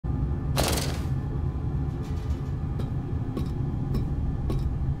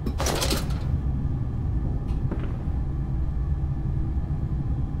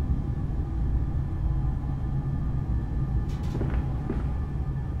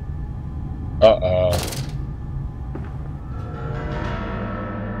Uh-oh.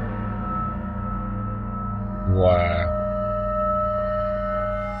 Wow.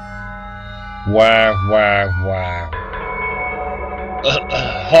 Wow, wow, wow.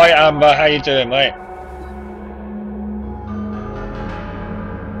 Hi Amber, how you doing, mate?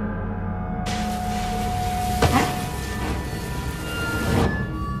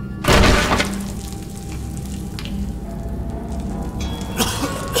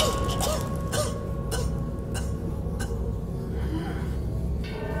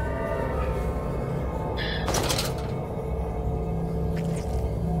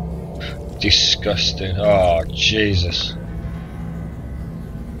 Disgusting. Oh, Jesus.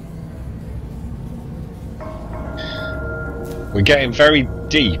 We're getting very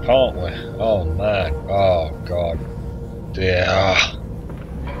deep, aren't we? Oh, man. Oh, God. Dear. Oh.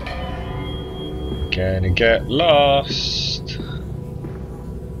 Gonna get lost.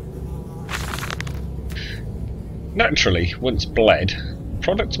 Naturally, once bled, the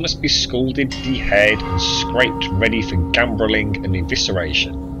product must be scalded, dehared, and scraped ready for gambling and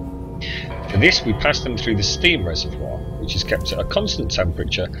evisceration. For this, we pass them through the steam reservoir, which is kept at a constant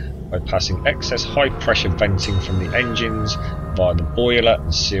temperature by passing excess high-pressure venting from the engines via the boiler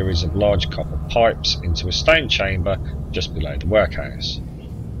and series of large copper pipes into a stone chamber just below the workhouse.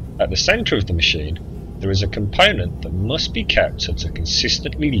 At the centre of the machine, there is a component that must be kept at a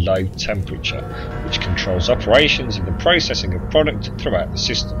consistently low temperature, which controls operations of the processing of product throughout the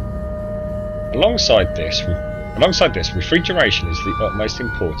system. Alongside this, refrigeration is the utmost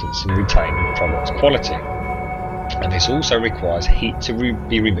importance in retaining product quality, and this also requires heat to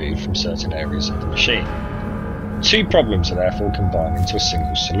be removed from certain areas of the machine. Two problems are therefore combined into a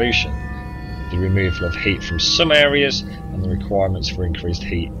single solution: the removal of heat from some areas and the requirements for increased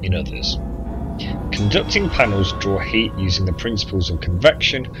heat in others. Conducting panels draw heat using the principles of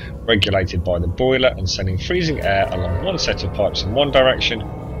convection, regulated by the boiler and sending freezing air along one set of pipes in one direction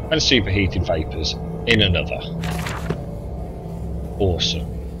and superheated vapours in another. Awesome.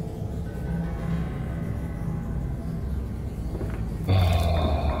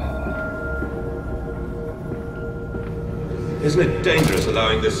 Isn't it dangerous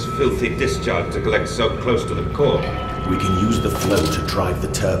allowing this filthy discharge to collect so close to the core? We can use the flow to drive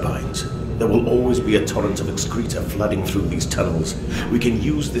the turbines. There will always be a torrent of excreta flooding through these tunnels. We can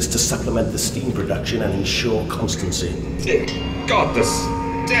use this to supplement the steam production and ensure constancy. Dear God, the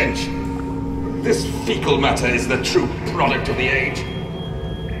stench! This fecal matter is the true product of the age.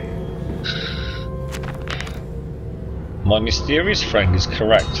 My mysterious friend is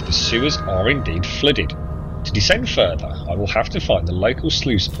correct. The sewers are indeed flooded. To descend further, I will have to find the local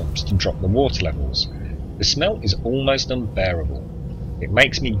sluice pumps to drop the water levels. The smell is almost unbearable. It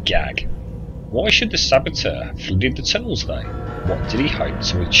makes me gag. Why should the saboteur have flooded the tunnels though? What did he hope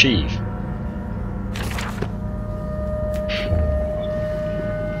to achieve?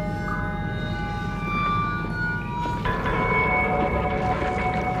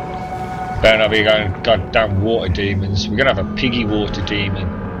 Better not be going goddamn water demons. We're gonna have a piggy water demon.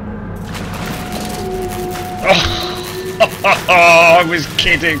 Oh, I was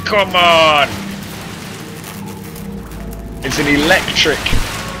kidding, come on! It's an electric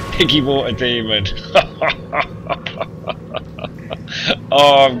piggy water demon.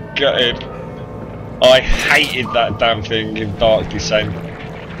 Oh, I'm gutted. I hated that damn thing in Dark Descent.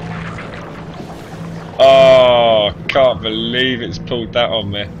 Oh, can't believe it's pulled that on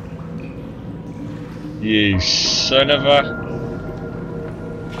me. You son of a...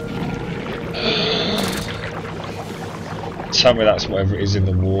 Tell me that's whatever it is in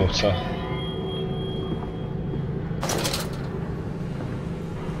the water.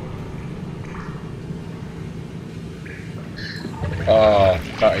 Oh,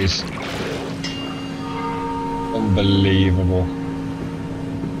 that is unbelievable.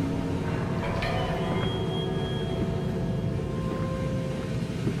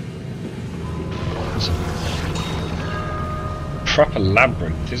 It's a proper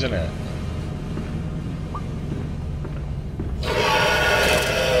labyrinth, isn't it?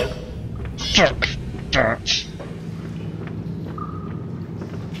 Fuck that.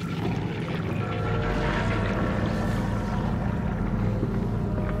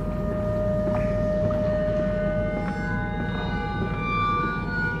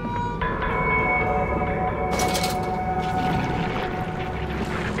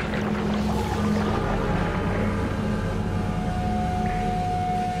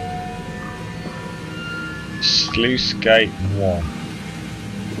 Sluice Gate 1.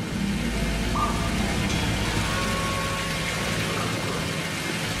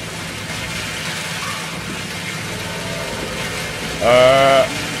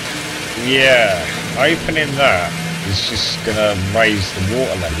 Yeah, opening that is just gonna raise the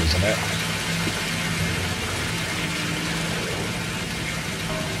water level, isn't it?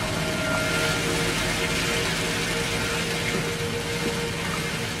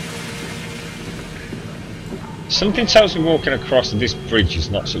 Something tells me walking across this bridge is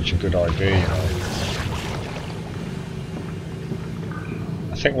not such a good idea, you know.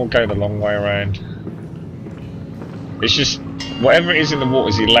 I think we'll go the long way around. It's just, whatever it is in the water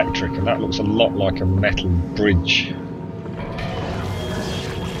is electric, and that looks a lot like a metal bridge.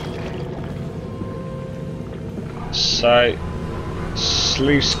 So,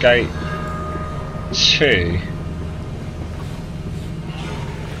 sluice gate 2.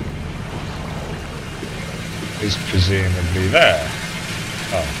 Is presumably there.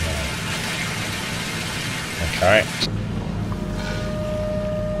 Oh no. Okay.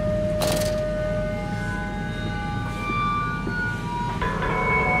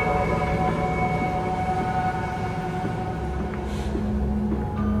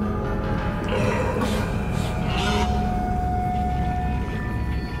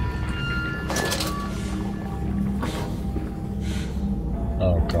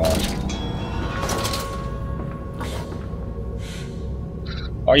 Oh god.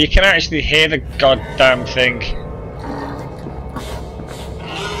 Oh, you can actually hear the goddamn thing.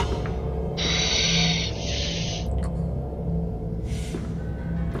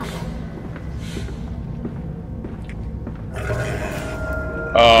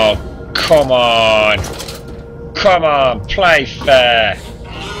 Oh, come on. Come on, play fair.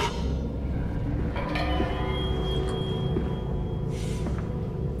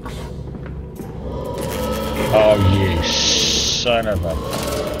 Oh, you son of a...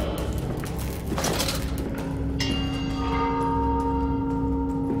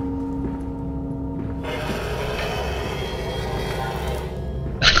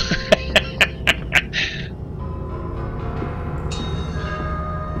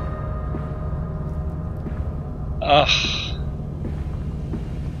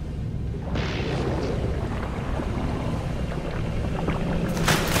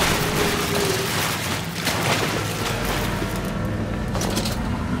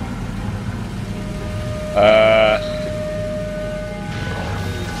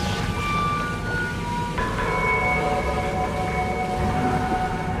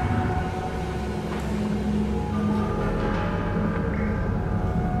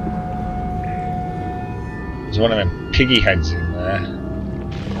 There's one of them piggy heads in there.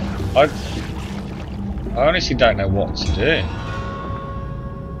 I honestly don't know what to do.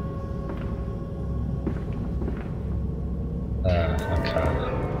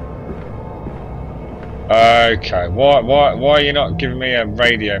 Okay. Why are you not giving me a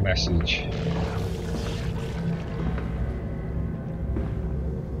radio message?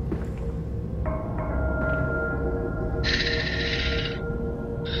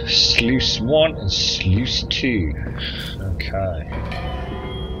 Sluice 1 and Sluice 2. Okay.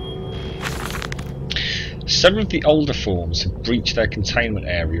 Several of the older forms have breached their containment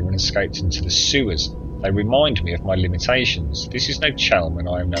area and escaped into the sewers. They remind me of my limitations. This is no Chelm and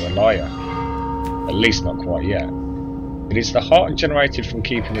I am no Elia. At least not quite yet. It is the heart generated from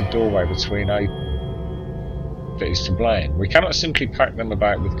keeping the doorway between open that is to blame. We cannot simply pack them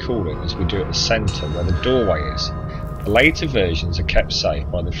about with coolant as we do at the centre where the doorway is. The later versions are kept safe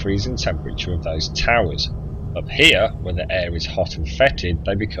by the freezing temperature of those towers. Up here, where the air is hot and fetid,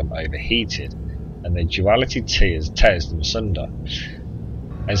 they become overheated, and their duality tears them asunder.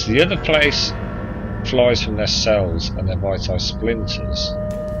 As the other place flies from their cells and their vitae splinters,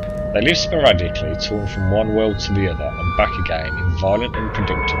 they live sporadically, torn from one world to the other and back again in violent and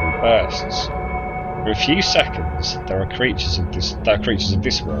predictable bursts. For a few seconds, they are creatures of this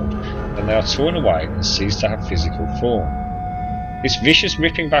world, then they are torn away and cease to have physical form. This vicious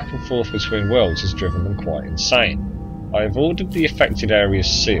ripping back and forth between worlds has driven them quite insane. I have ordered the affected areas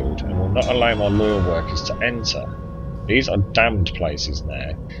sealed and will not allow my loyal workers to enter. These are damned places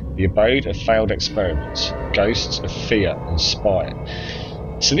now, the abode of failed experiments, ghosts of fear and spite.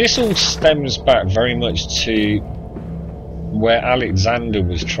 So this all stems back very much to where Alexander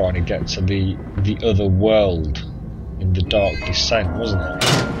was trying to get to the other world in the Dark Descent, wasn't it?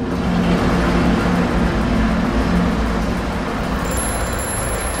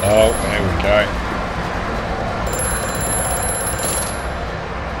 Oh, there we go.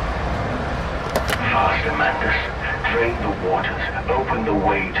 Faster, Mandus. Drain the waters. Open the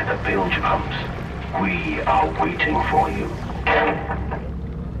way to the bilge pumps. We are waiting for you.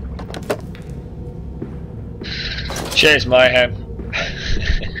 Cheers, Mayhem.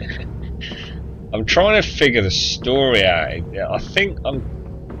 I'm trying to figure the story out. I think I'm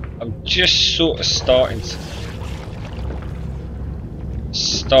I'm just sort of starting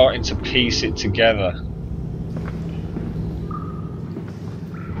to piece it together.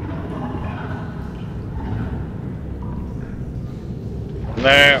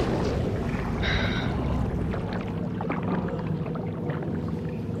 Now,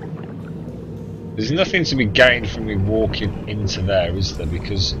 there's nothing to be gained from me walking into there, is there?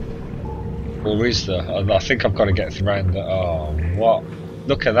 Because, or is there? I think I've got to get around the. Oh, what?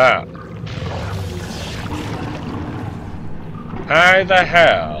 Look at that! How the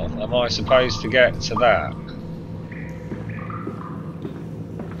hell am I supposed to get to that?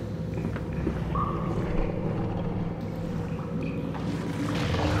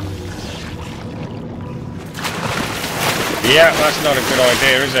 Yeah, that's not a good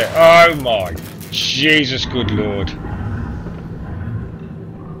idea, is it? Oh my Jesus, good Lord.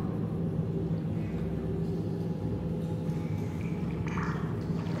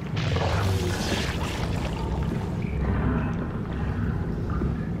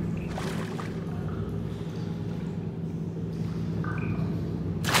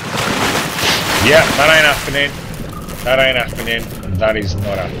 Yeah, that ain't happening. That ain't happening. That is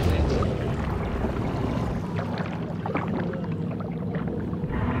not happening.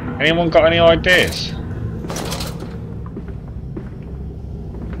 Anyone got any ideas?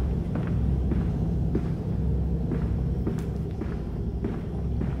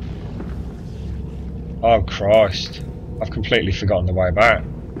 Oh Christ, I've completely forgotten the way back.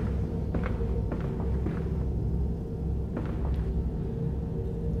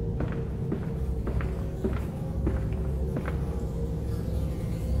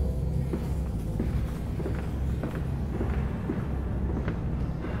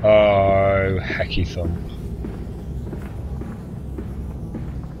 Oh, hecky thump.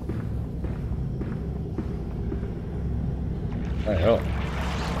 Hey up.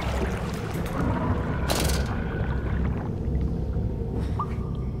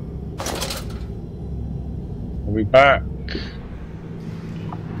 Are we back?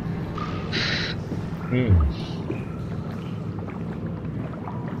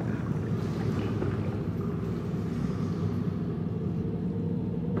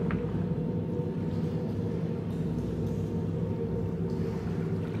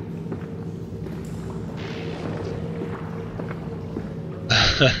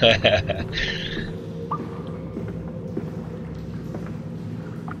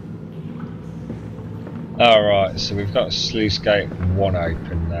 Alright, so we've got sluice gate 1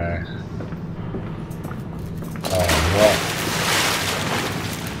 open there. Oh, what?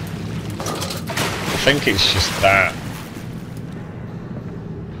 I think it's just that.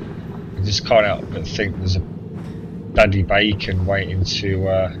 I just can't help but think there's a Daddy Bacon waiting to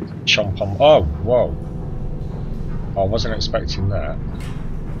chomp on. Oh, whoa. I wasn't expecting that.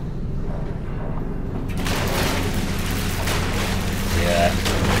 Yeah,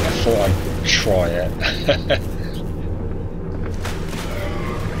 I thought I'd try it.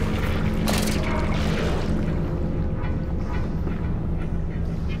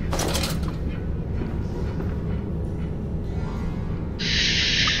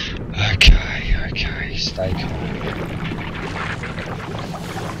 Okay, stay calm.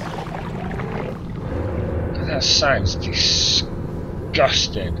 That sounds disgusting.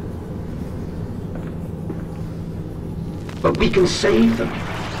 But we can save them.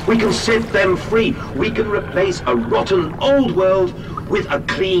 We can set them free. We can replace a rotten old world with a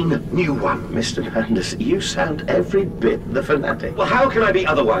clean new one. Mr. Landis, you sound every bit the fanatic. Well, how can I be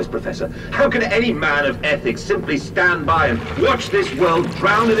otherwise, Professor? How can any man of ethics simply stand by and watch this world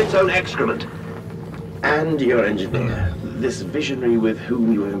drown in its own excrement? And your engineer, this visionary with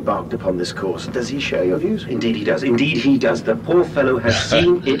whom you have embarked upon this course, does he share your views? Indeed he does. Indeed he does. The poor fellow has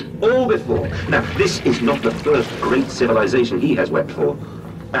seen it all before. Now, this is not the first great civilization he has wept for.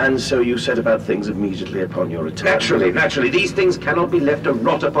 And so you set about things immediately upon your return? Naturally. These things cannot be left to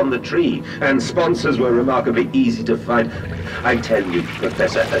rot upon the tree. And sponsors were remarkably easy to find. I tell you,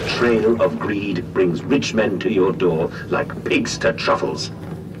 Professor, a trail of greed brings rich men to your door like pigs to truffles.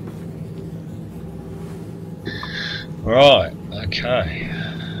 Right, okay.